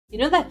You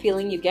know that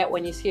feeling you get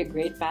when you see a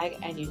great bag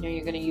and you know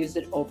you're going to use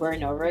it over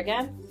and over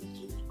again?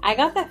 I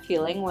got that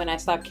feeling when I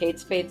saw Kate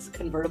Spade's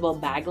convertible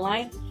bag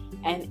line,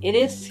 and it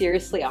is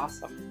seriously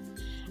awesome.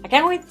 I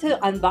can't wait to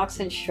unbox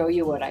and show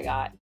you what I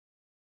got.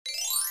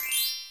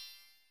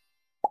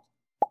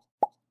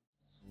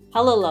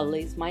 Hello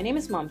lovelies, my name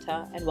is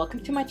Mamta and welcome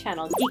to my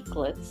channel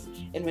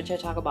GeekGlitz, in which I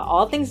talk about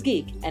all things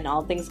geek and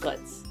all things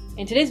glitz.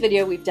 In today's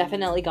video, we've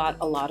definitely got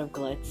a lot of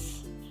glitz.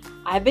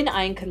 I've been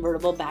eyeing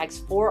convertible bags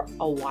for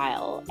a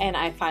while and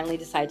I finally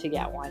decided to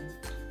get one.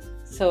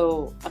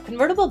 So a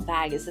convertible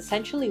bag is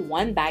essentially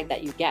one bag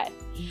that you get,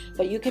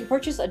 but you can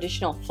purchase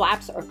additional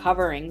flaps or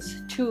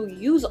coverings to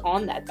use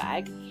on that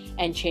bag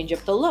and change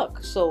up the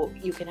look. So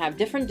you can have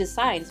different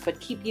designs but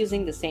keep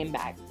using the same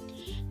bag.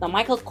 Now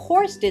Michael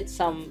Kors did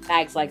some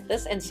bags like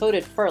this and so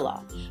did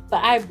Furla,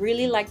 but I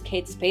really liked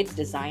Kate Spade's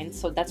design,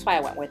 so that's why I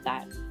went with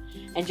that.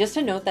 And just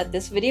to note that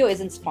this video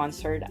isn't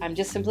sponsored, I'm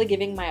just simply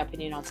giving my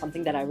opinion on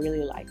something that I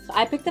really like. So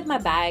I picked up my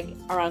bag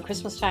around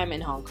Christmas time in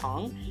Hong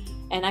Kong,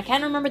 and I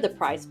can't remember the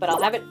price, but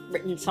I'll have it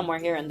written somewhere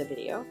here in the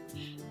video.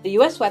 The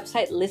US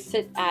website lists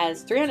it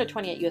as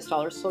 $328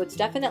 US, so it's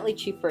definitely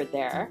cheaper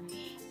there.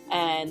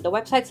 And the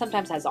website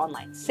sometimes has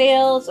online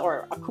sales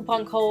or a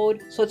coupon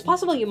code, so it's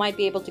possible you might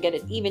be able to get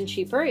it even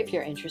cheaper if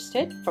you're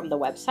interested from the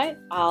website.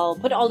 I'll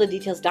put all the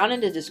details down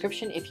in the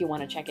description if you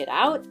want to check it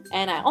out.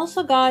 And I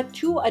also got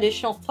 2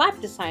 additional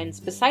flap designs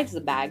besides the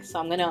bag, so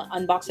I'm going to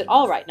unbox it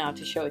all right now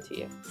to show it to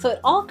you. So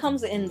it all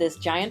comes in this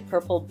giant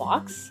purple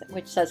box,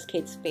 which says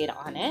Kate Spade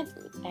on it,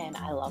 and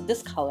I love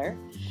this color.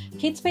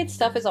 Kate Spade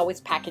stuff is always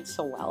packaged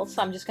so well,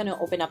 so I'm just going to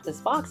open up this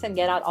box and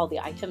get out all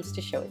the items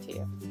to show it to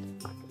you.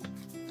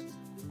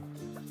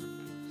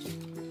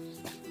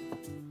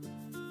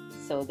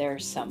 So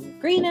there's some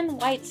green and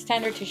white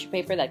standard tissue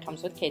paper that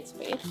comes with Kate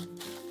Spade.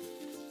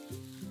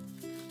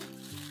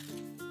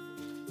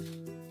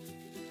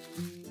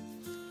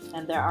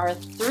 And there are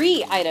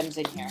 3 items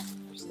in here.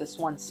 There's this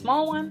one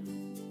small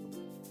one,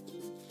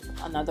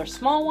 another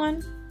small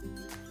one,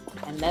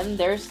 and then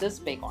there's this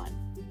big one.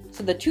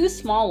 So the 2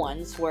 small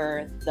ones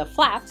were the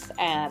flaps,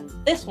 and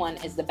this one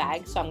is the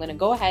bag. So I'm going to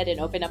go ahead and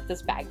open up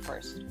this bag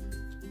first.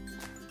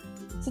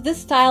 So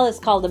this style is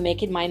called the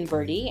Make It Mine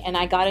Byrdie, and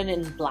I got it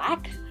in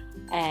black.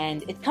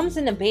 And it comes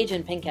in a beige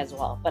and pink as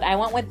well, but I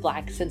went with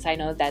black since I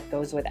know that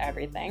goes with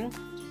everything.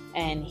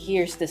 And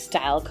here's the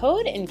style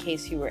code in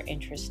case you were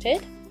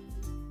interested.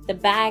 The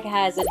bag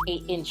has an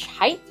 8-inch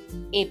height,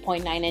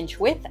 8.9-inch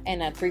width,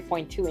 and a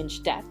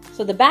 3.2-inch depth.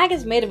 So the bag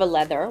is made of a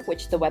leather,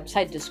 which the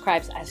website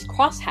describes as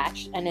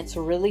cross-hatched, and it's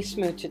really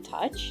smooth to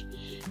touch.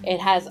 It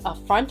has a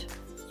front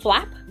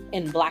flap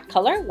in black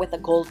color with a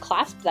gold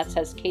clasp that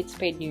says Kate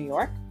Spade New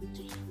York.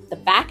 The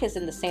back is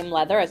in the same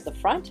leather as the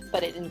front,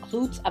 but it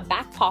includes a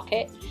back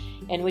pocket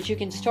in which you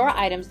can store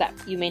items that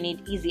you may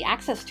need easy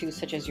access to,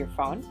 such as your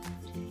phone.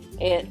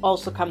 It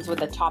also comes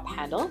with a top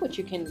handle, which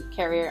you can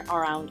carry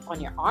around on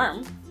your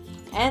arm.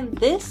 And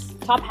this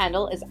top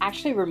handle is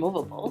actually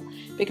removable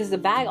because the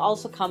bag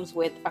also comes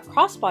with a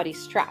crossbody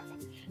strap.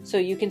 So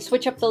you can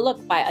switch up the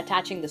look by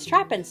attaching the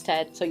strap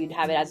instead, so you'd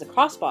have it as a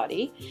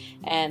crossbody.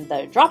 And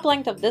the drop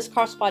length of this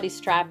crossbody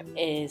strap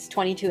is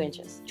 22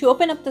 inches. To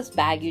open up this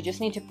bag, you just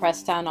need to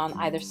press down on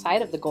either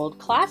side of the gold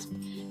clasp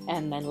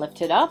and then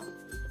lift it up.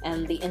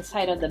 And the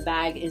inside of the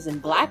bag is in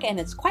black and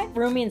it's quite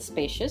roomy and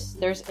spacious.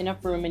 There's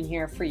enough room in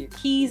here for your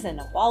keys and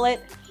a wallet.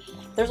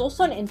 There's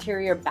also an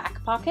interior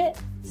back pocket,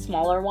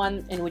 smaller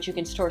one, in which you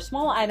can store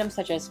small items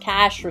such as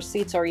cash,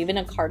 receipts, or even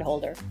a card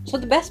holder. So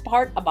the best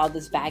part about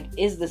this bag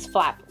is this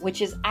flap,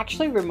 which is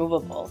actually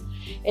removable.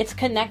 It's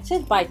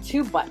connected by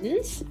 2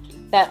 buttons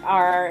that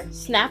are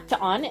snapped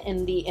on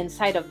in the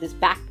inside of this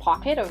back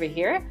pocket over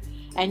here.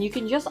 And you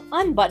can just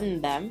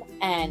unbutton them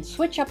and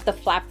switch up the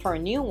flap for a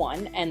new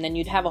one, and then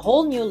you'd have a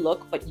whole new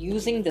look but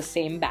using the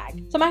same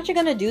bag. So I'm actually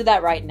going to do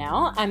that right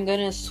now. I'm going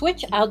to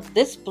switch out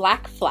this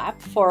black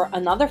flap for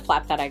another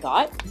flap that I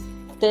got.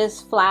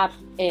 This flap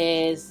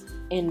is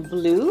in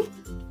blue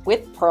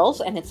with pearls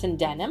and it's in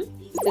denim.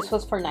 This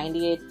was for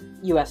 $98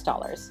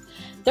 US.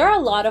 There are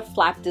a lot of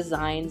flap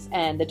designs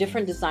and the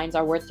different designs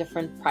are worth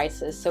different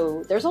prices,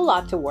 so there's a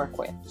lot to work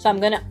with. So I'm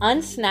going to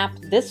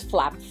unsnap this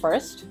flap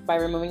first by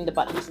removing the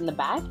buttons in the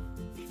bag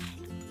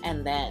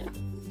and then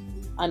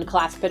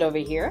unclasp it over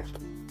here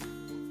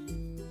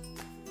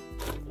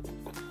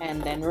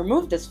and then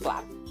remove this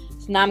flap.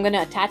 So now I'm going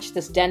to attach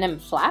this denim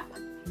flap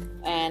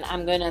and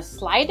I'm going to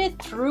slide it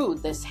through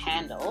this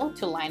handle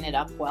to line it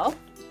up well.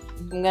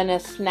 I'm going to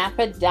snap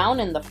it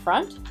down in the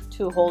front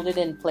to hold it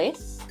in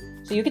place.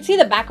 So you can see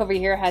the back over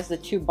here has the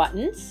 2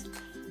 buttons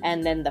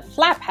and then the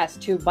flap has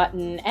 2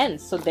 button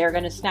ends, so they're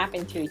going to snap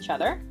into each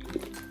other.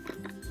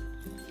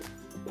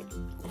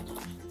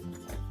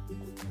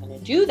 I'm going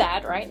to do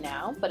that right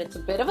now, but it's a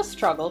bit of a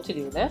struggle to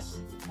do this.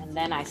 And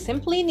then I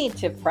simply need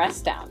to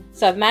press down.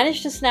 So I've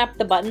managed to snap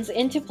the buttons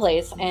into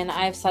place and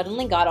I've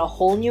suddenly got a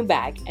whole new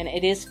bag and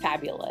it is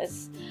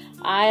fabulous.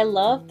 I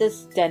love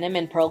this denim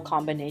and pearl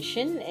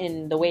combination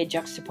in the way it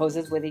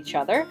juxtaposes with each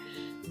other.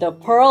 The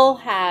pearl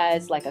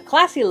has like a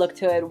classy look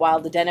to it while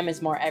the denim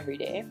is more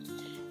everyday.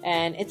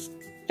 And it's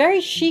very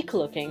chic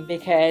looking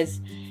because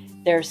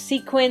there's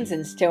sequins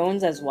and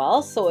stones as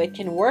well, so it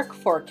can work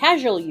for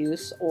casual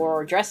use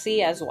or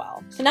dressy as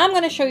well. So now I'm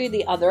going to show you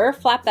the other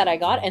flap that I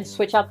got and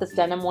switch out this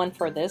denim one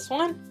for this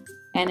one.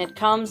 And it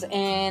comes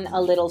in a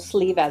little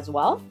sleeve as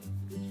well.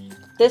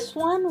 This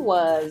one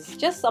was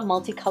just a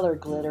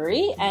multicolored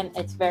glittery and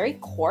it's very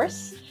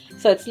coarse.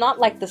 So it's not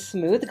like the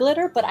smooth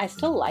glitter, but I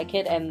still like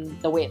it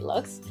and the way it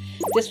looks.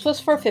 This was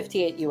for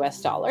 $58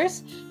 US.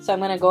 So I'm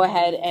going to go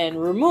ahead and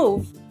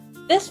remove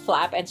this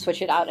flap and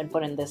switch it out and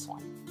put in this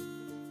one.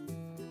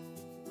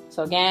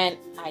 So again,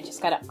 I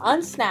just gotta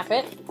unsnap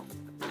it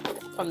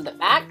from the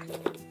back.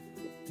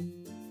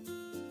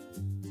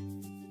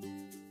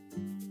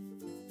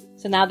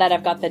 So now that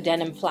I've got the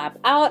denim flap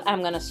out,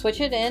 I'm gonna switch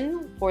it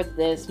in for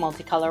this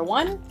multicolor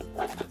one.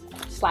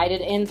 Slide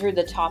it in through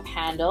the top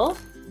handle,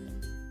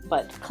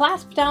 but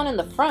clasp down in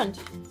the front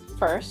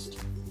first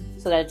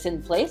so that it's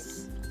in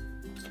place.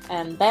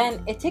 And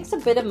then it takes a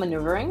bit of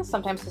maneuvering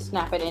sometimes to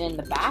snap it in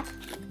the back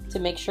to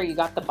make sure you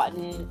got the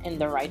button in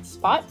the right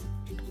spot.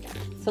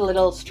 It's a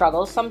little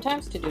struggle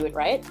sometimes to do it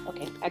right.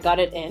 Okay, I got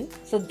it in.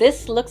 So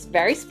this looks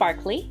very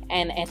sparkly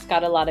and it's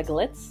got a lot of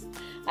glitz.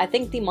 I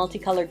think the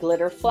multicolor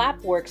glitter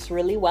flap works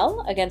really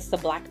well against the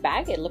black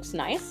bag. It looks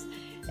nice.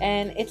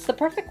 And it's the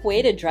perfect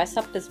way to dress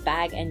up this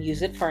bag and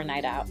use it for a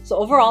night out. So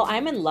overall,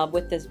 I'm in love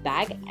with this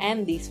bag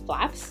and these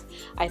flaps.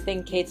 I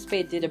think Kate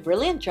Spade did a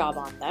brilliant job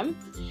on them.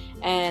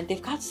 And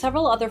they've got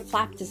several other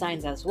flap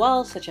designs as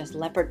well, such as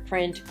leopard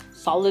print,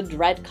 solid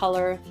red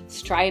color,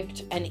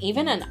 striped, and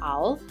even an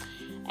owl.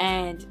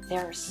 And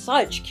they're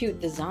such cute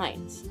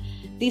designs.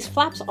 These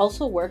flaps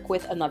also work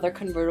with another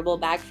convertible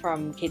bag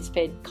from Kate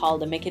Spade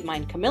called the Make It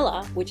Mine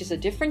Camilla, which is a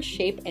different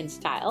shape and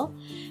style.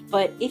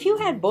 But if you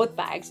had both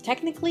bags,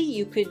 technically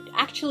you could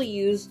actually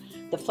use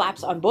the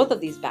flaps on both of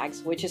these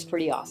bags, which is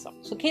pretty awesome.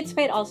 So Kate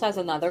Spade also has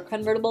another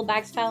convertible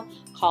bag style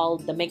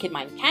called the Make It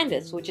Mine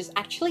Canvas, which is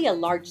actually a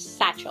large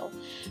satchel.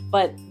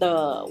 But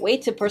the way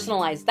to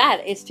personalize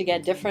that is to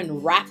get different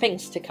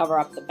wrappings to cover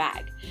up the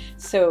bag.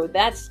 So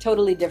that's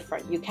totally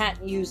different. You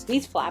can't use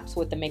these flaps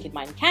with the Make It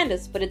Mine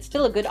Canvas, but it's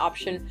still a good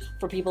option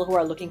for people who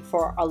are looking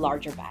for a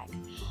larger bag.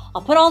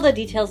 I'll put all the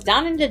details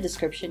down in the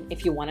description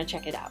if you want to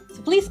check it out.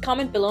 So please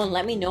comment below and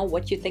let me know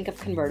what you think of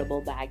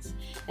convertible bags.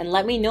 And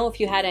let me know if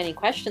you had any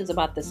questions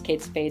about this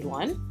Kate Spade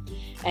one.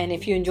 And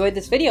if you enjoyed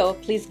this video,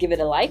 please give it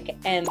a like.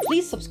 And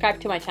please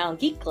subscribe to my channel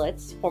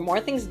GeekGlitz for more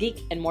things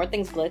geek and more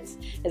things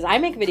glitz, as I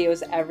make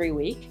videos every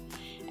week.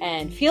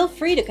 And feel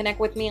free to connect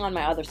with me on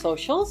my other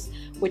socials,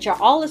 which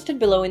are all listed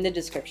below in the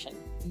description.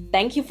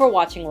 Thank you for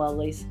watching,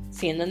 lovelies.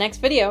 See you in the next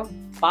video.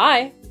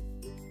 Bye!